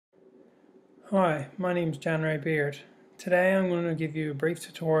Hi, my name is John Ray Beard. Today I'm going to give you a brief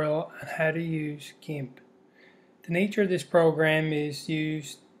tutorial on how to use Gimp. The nature of this program is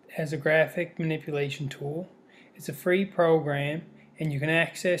used as a graphic manipulation tool. It's a free program and you can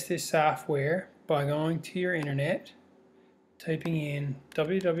access this software by going to your internet, typing in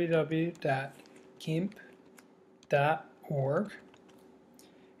www.gimp.org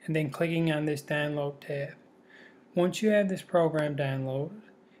and then clicking on this download tab. Once you have this program downloaded,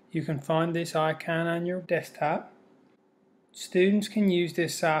 you can find this icon on your desktop. Students can use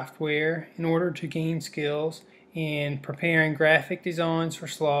this software in order to gain skills in preparing graphic designs for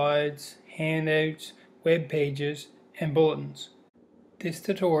slides, handouts, web pages, and bulletins. This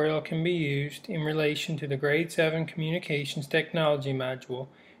tutorial can be used in relation to the Grade 7 Communications Technology module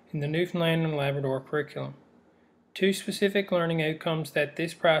in the Newfoundland and Labrador curriculum. Two specific learning outcomes that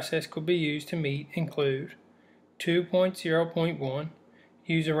this process could be used to meet include 2.0.1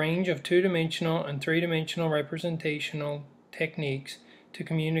 Use a range of two-dimensional and three-dimensional representational techniques to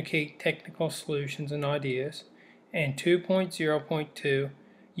communicate technical solutions and ideas, and 2.0.2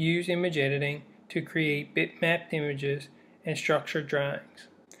 Use image editing to create bitmapped images and structured drawings.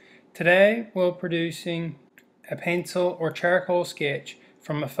 Today we're producing a pencil or charcoal sketch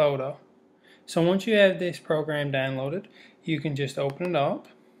from a photo. So once you have this program downloaded, you can just open it up.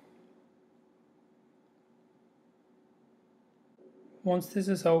 Once this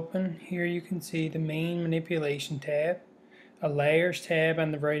is open, here you can see the main manipulation tab, a layers tab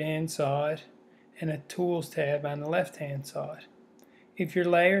on the right hand side, and a tools tab on the left hand side. If your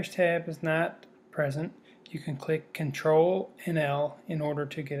layers tab is not present, you can click Ctrl and L in order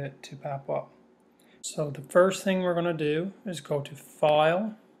to get it to pop up. So the first thing we're going to do is go to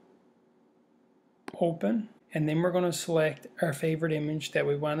File, Open, and then we're going to select our favorite image that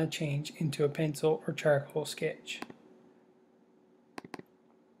we want to change into a pencil or charcoal sketch.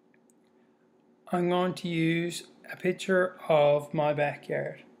 I'm going to use a picture of my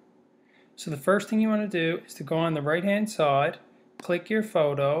backyard. So the first thing you want to do is to go on the right hand side, click your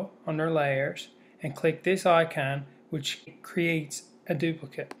photo under layers, and click this icon which creates a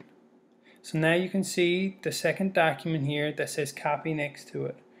duplicate. So now you can see the second document here that says copy next to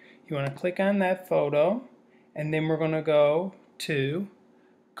it. You want to click on that photo, and then we're going to go to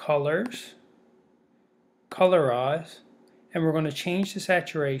Colors, Colorize, and we're going to change the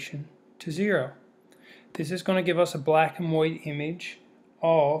saturation to 0. This is going to give us a black and white image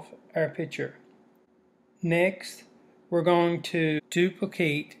of our picture. Next, we're going to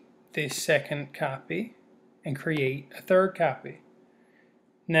duplicate this second copy and create a third copy.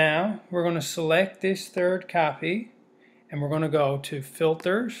 Now, we're going to select this third copy and we're going to go to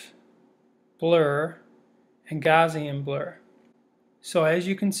Filters, Blur, and Gaussian Blur. So as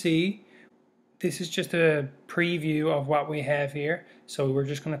you can see, this is just a preview of what we have here. So we're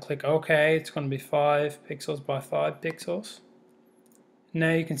just going to click OK. It's going to be 5 pixels by 5 pixels.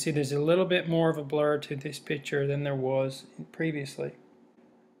 Now you can see there's a little bit more of a blur to this picture than there was previously.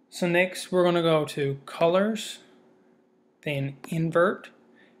 So next we're going to go to Colors, then Invert.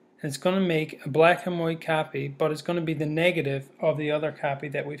 And it's going to make a black and white copy, but it's going to be the negative of the other copy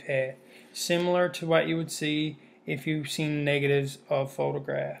that we've had. Similar to what you would see if you've seen negatives of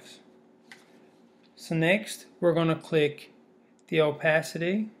photographs. So next we're going to click the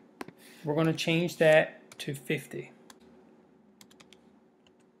opacity. We're going to change that to 50.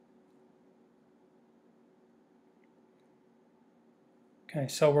 Okay,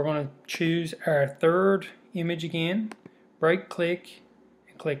 so we're going to choose our third image again, right click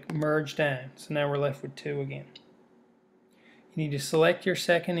and click merge down. So now we're left with 2 again. You need to select your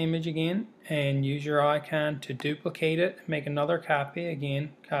second image again and use your icon to duplicate it, make another copy,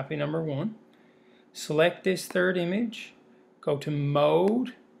 again copy number 1. Select this third image, go to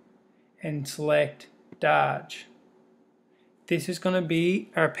Mode, and select Dodge. This is going to be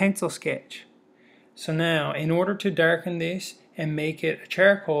our pencil sketch. So now, in order to darken this and make it a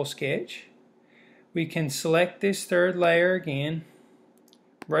charcoal sketch, we can select this third layer again,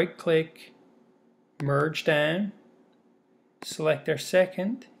 right click, merge down, select our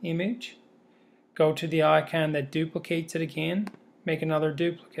second image, go to the icon that duplicates it again, make another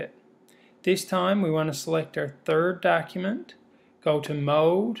duplicate. This time we want to select our third document, go to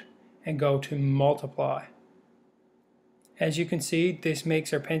Mode, and go to Multiply. As you can see, this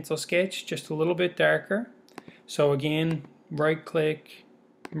makes our pencil sketch just a little bit darker. So again, right click,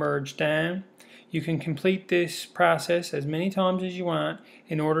 merge down. You can complete this process as many times as you want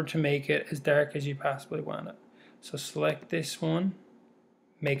in order to make it as dark as you possibly want it. So select this one,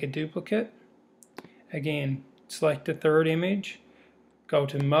 make a duplicate. Again, select the third image, go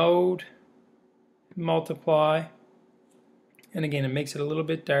to Mode, Multiply, And again, it makes it a little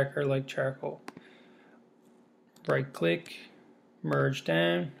bit darker like charcoal. Right click, merge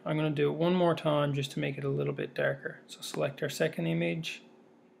down. I'm going to do it one more time just to make it a little bit darker. So select our second image,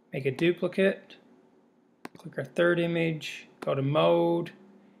 make a duplicate, click our third image, go to mode,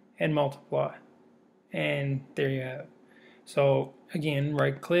 and multiply. And there you have it. So again,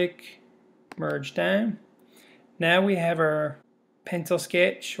 right click, merge down. Now we have our pencil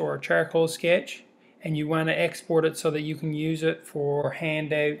sketch or charcoal sketch, and you want to export it so that you can use it for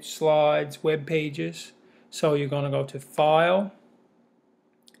handouts, slides, web pages. So you're going to go to File,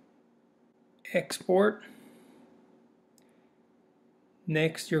 Export.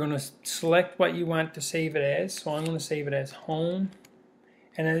 Next, you're going to select what you want to save it as. So I'm going to save it as Home.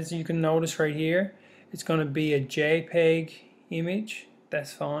 And as you can notice right here, it's going to be a JPEG image.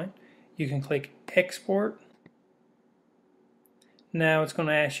 That's fine. You can click Export. Now it's going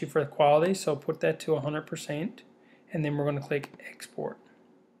to ask you for the quality, so put that to 100%, and then we're going to click Export.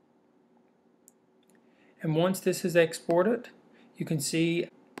 And once this is exported, you can see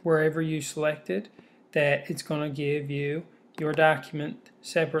wherever you selected that it's going to give you your document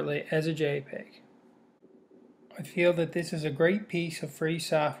separately as a JPEG. I feel that this is a great piece of free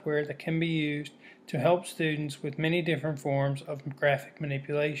software that can be used to help students with many different forms of graphic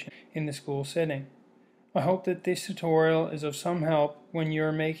manipulation in the school setting. I hope that this tutorial is of some help when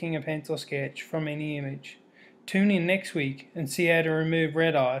you're making a pencil sketch from any image. Tune in next week and see how to remove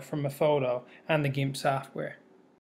red eye from a photo on the Gimp software.